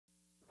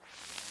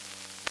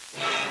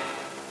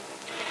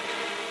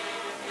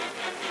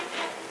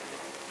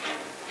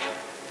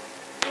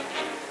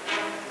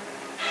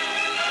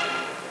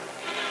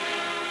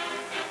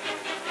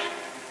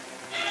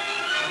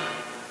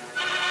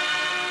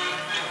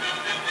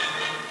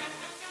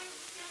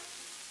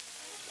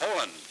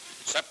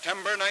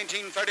September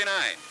 1939.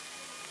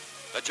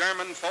 The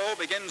German foe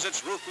begins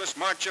its ruthless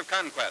march of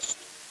conquest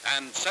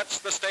and sets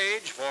the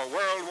stage for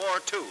World War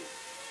II.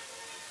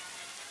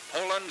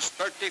 Poland's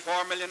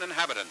 34 million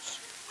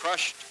inhabitants,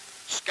 crushed,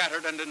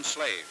 scattered, and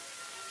enslaved.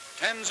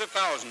 Tens of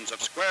thousands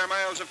of square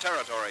miles of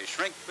territory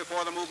shrink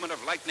before the movement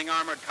of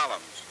lightning-armored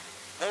columns.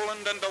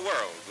 Poland and the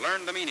world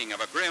learn the meaning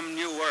of a grim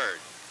new word,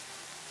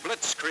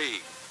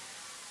 Blitzkrieg.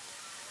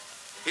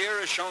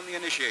 Here is shown the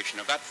initiation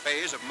of that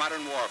phase of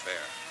modern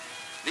warfare.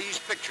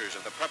 These pictures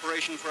of the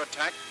preparation for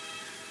attack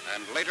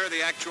and later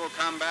the actual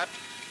combat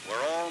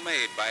were all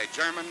made by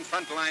German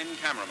frontline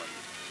cameramen.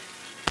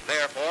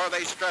 Therefore,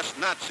 they stress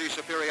Nazi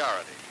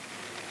superiority.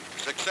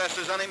 Success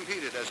is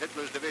unimpeded as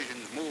Hitler's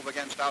divisions move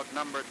against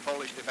outnumbered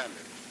Polish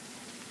defenders.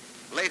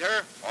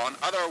 Later, on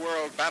other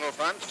world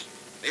battlefronts,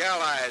 the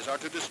Allies are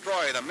to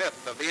destroy the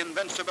myth of the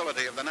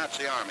invincibility of the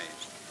Nazi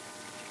armies.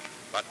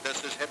 But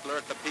this is Hitler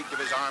at the peak of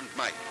his armed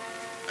might,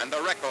 and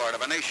the record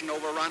of a nation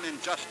overrun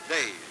in just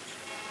days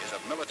is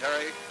of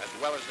military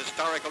as well as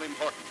historical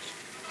importance.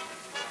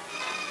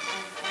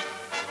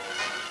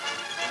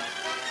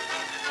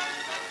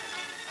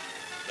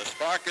 The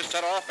spark is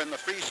set off in the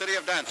free city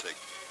of Danzig.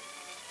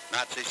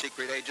 Nazi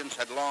secret agents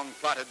had long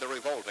plotted the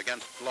revolt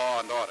against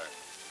law and order.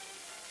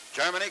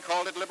 Germany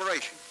called it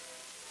liberation.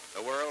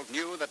 The world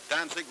knew that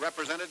Danzig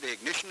represented the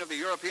ignition of the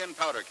European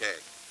powder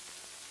keg,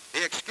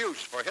 the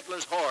excuse for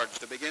Hitler's hordes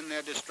to begin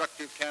their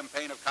destructive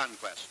campaign of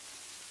conquest.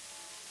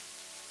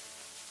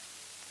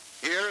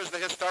 Here is the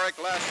historic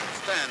last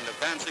stand of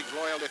Danzig's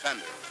loyal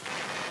defenders.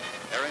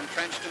 They're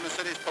entrenched in the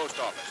city's post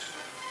office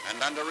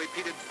and under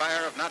repeated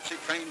fire of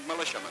Nazi-trained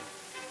militiamen.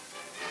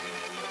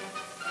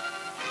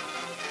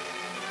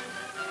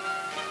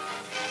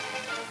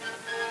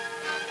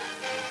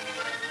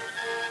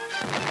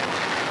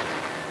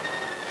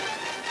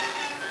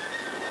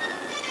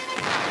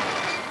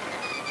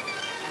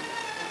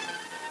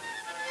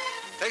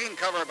 Taking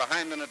cover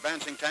behind an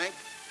advancing tank,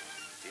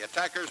 the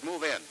attackers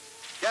move in.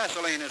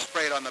 Gasoline is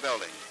sprayed on the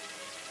building,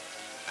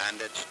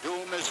 and its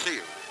doom is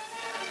sealed.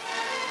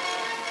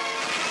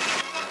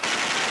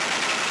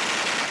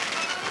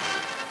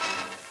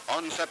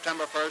 On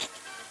September 1st,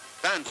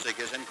 Danzig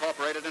is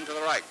incorporated into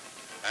the Reich,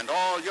 and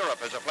all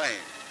Europe is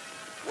aflame.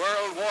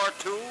 World War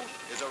II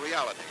is a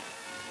reality.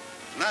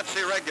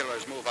 Nazi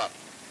regulars move up.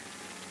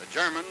 The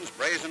Germans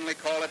brazenly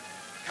call it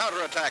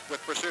counterattack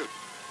with pursuit.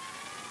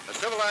 The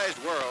civilized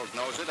world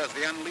knows it as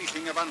the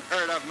unleashing of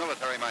unheard-of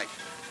military might.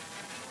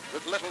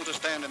 With little to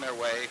stand in their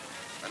way,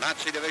 the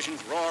Nazi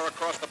divisions roar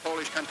across the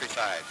Polish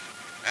countryside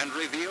and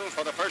reveal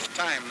for the first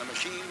time the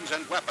machines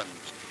and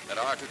weapons that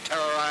are to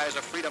terrorize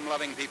a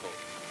freedom-loving people.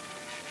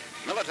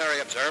 Military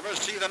observers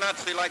see the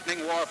Nazi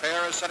lightning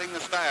warfare as setting the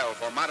style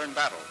for modern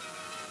battle.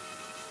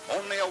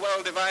 Only a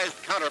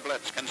well-devised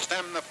counter-blitz can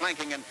stem the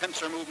flanking and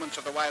pincer movements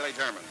of the wily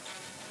Germans.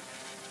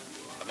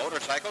 The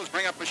motorcycles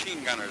bring up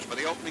machine gunners for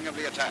the opening of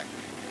the attack.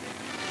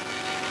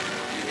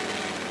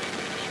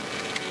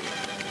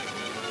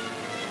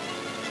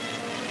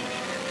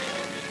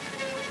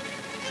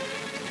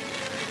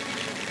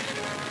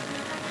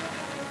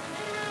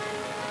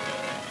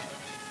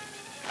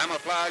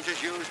 Camouflage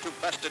is used to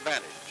best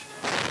advantage.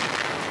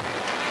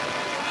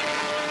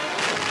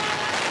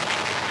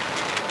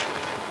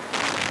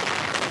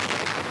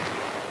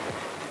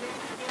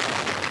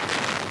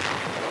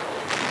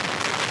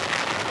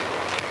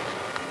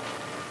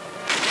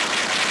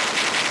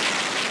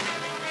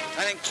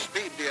 Tanks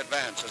speed the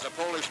advance as a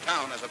Polish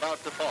town is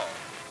about to fall.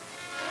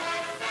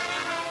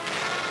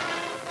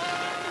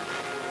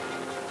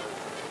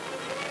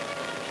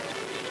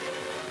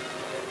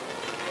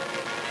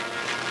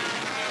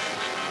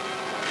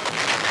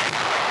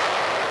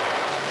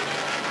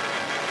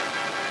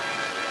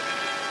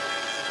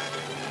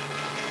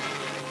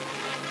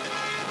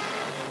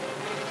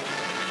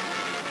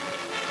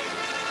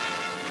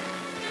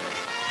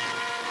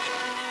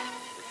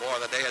 Before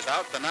the day is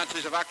out, the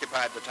Nazis have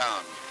occupied the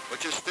town,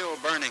 which is still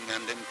burning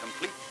and in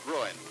complete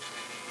ruins.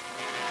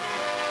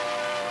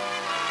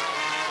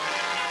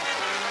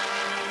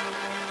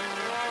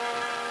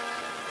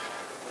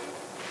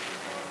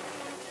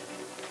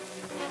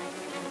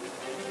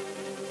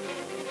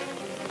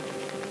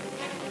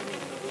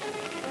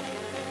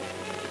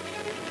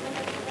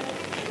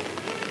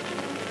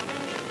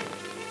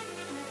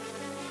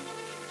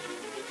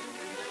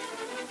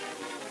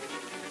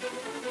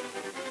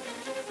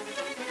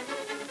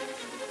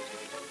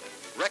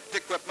 Wrecked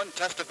equipment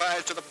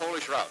testifies to the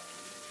Polish rout.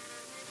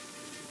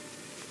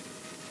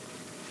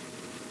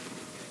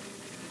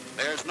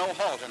 There's no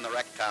halt in the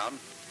wrecked town.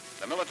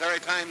 The military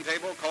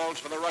timetable calls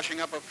for the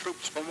rushing up of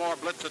troops for more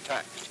blitz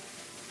attacks.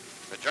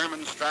 The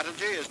German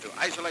strategy is to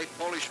isolate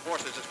Polish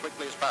forces as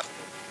quickly as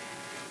possible.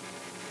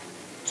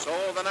 So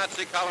the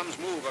Nazi columns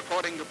move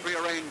according to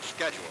prearranged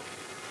schedule.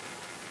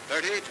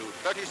 30 to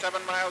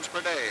 37 miles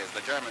per day is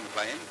the German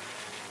claim.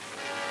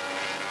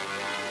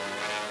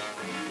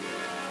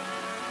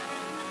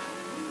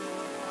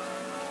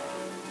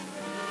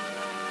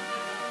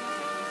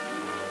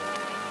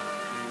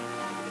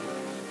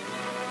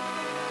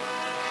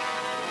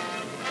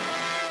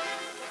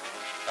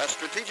 A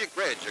strategic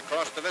bridge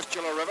across the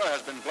Vistula River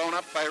has been blown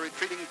up by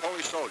retreating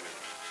Polish soldiers.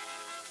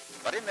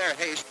 But in their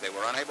haste, they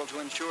were unable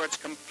to ensure its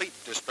complete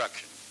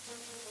destruction.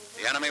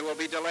 The enemy will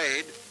be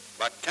delayed,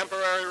 but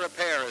temporary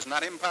repair is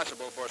not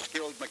impossible for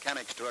skilled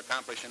mechanics to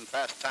accomplish in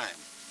fast time.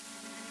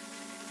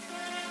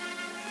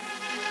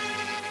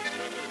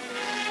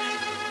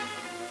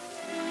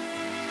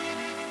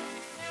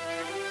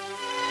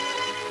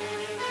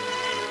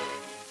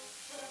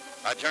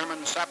 A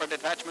German sapper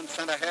detachment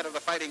sent ahead of the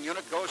fighting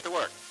unit goes to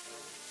work.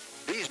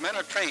 These men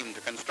are trained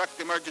to construct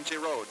emergency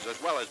roads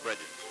as well as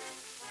bridges.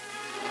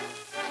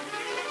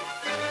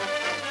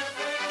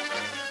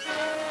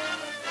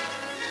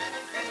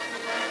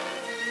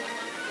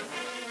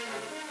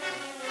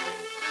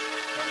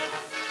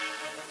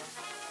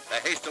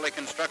 The hastily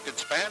constructed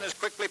span is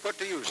quickly put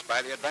to use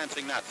by the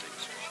advancing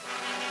Nazis.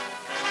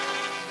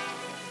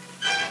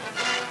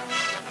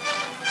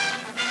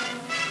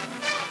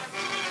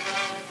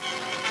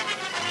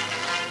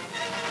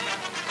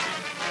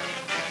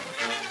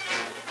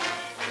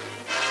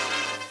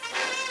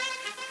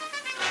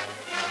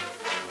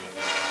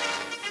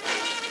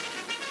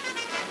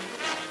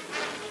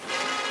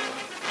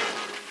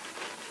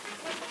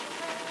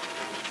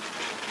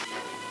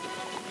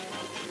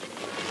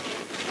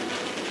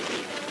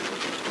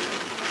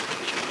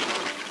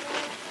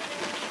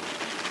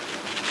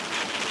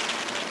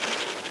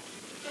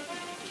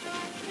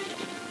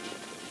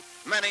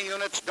 Many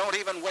units don't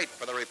even wait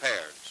for the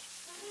repairs.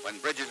 When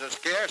bridges are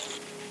scarce,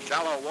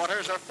 shallow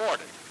waters are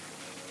forded.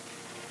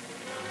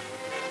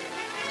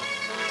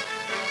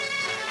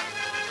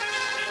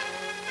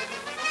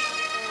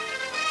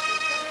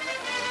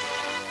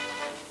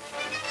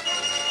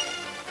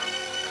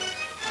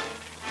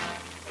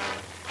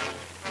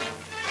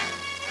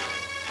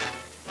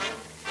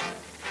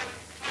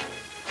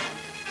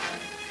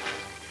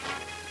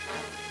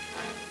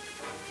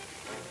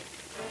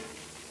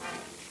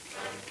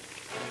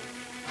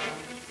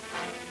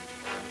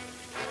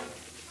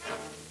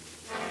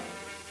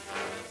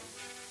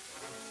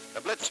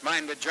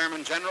 Blitz-minded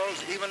German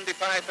generals even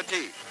defy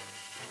fatigue.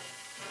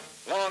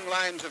 Long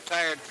lines of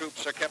tired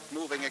troops are kept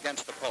moving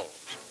against the Poles.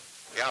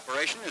 The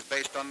operation is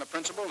based on the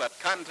principle that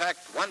contact,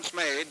 once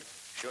made,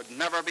 should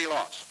never be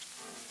lost.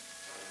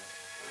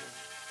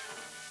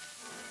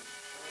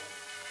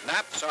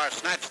 Naps are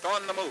snatched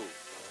on the move.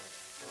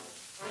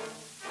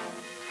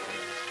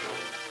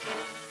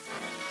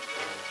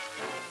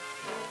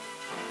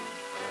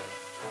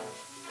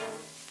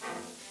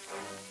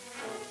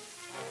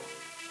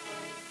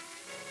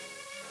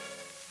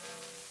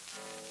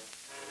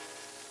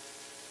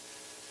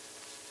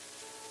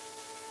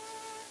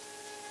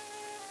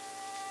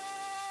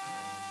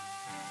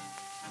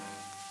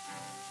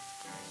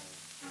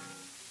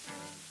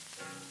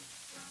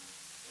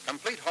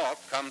 Complete halt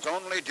comes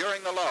only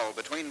during the lull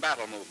between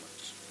battle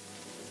movements.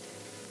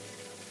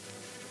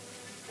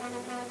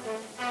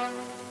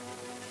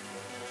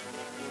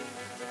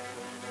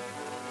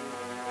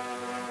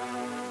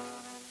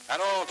 At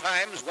all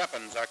times,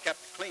 weapons are kept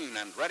clean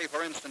and ready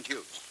for instant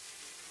use.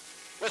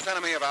 This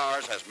enemy of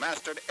ours has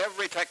mastered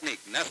every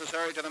technique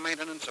necessary to the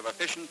maintenance of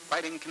efficient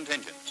fighting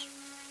contingents.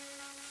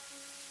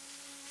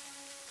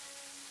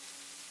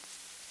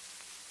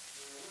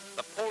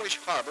 The Polish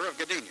harbor of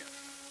Gdynia.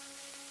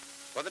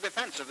 For the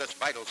defense of this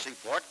vital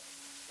seaport,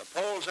 the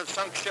Poles have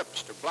sunk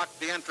ships to block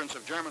the entrance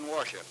of German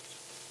warships.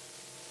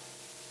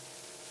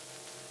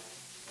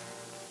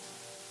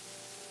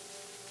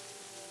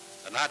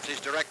 The Nazis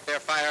direct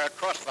their fire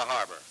across the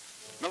harbor.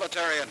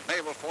 Military and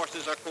naval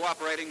forces are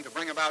cooperating to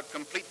bring about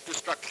complete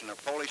destruction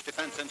of Polish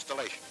defense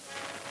installations.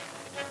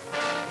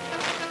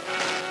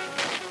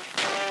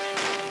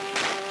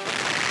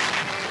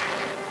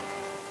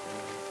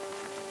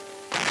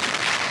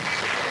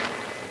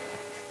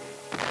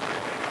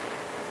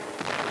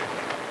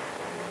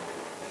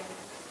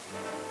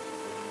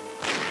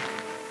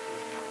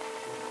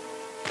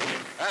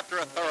 After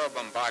a thorough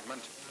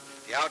bombardment,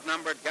 the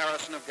outnumbered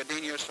garrison of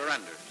Gdynia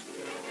surrenders.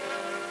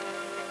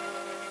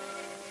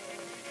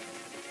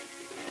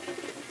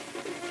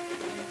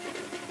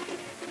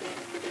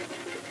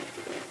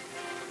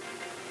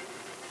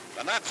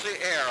 The Nazi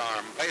air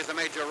arm plays a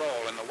major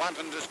role in the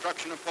wanton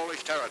destruction of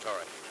Polish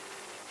territory.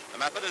 The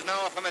method is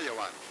now a familiar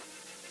one.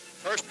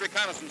 First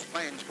reconnaissance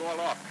planes go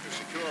aloft to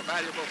secure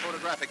valuable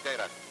photographic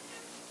data.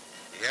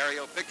 The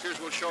aerial pictures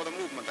will show the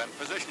movement and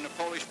position of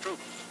Polish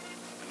troops,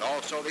 and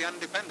also the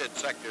undefended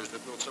sectors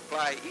that will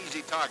supply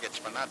easy targets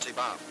for Nazi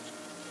bombs.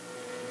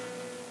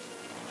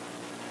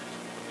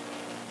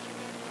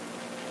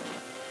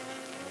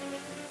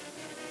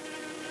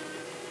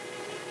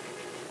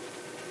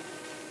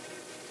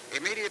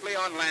 Immediately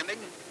on landing,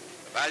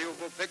 the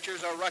valuable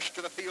pictures are rushed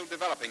to the field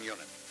developing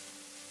unit.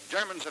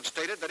 Germans have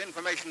stated that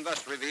information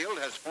thus revealed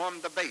has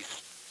formed the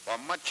base for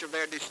much of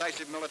their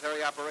decisive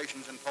military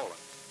operations in Poland.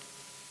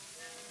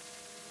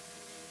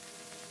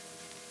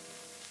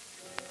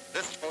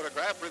 This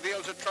photograph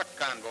reveals a truck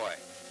convoy,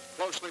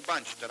 closely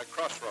bunched at a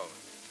crossroad.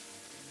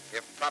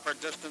 If proper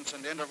distance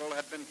and interval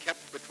had been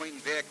kept between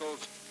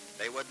vehicles,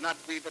 they would not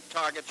be the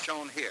target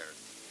shown here.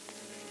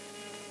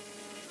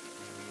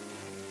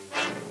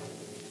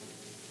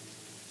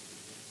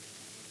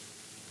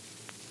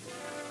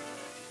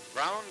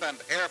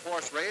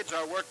 Force raids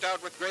are worked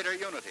out with greater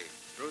unity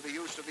through the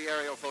use of the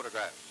aerial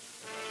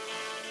photographs.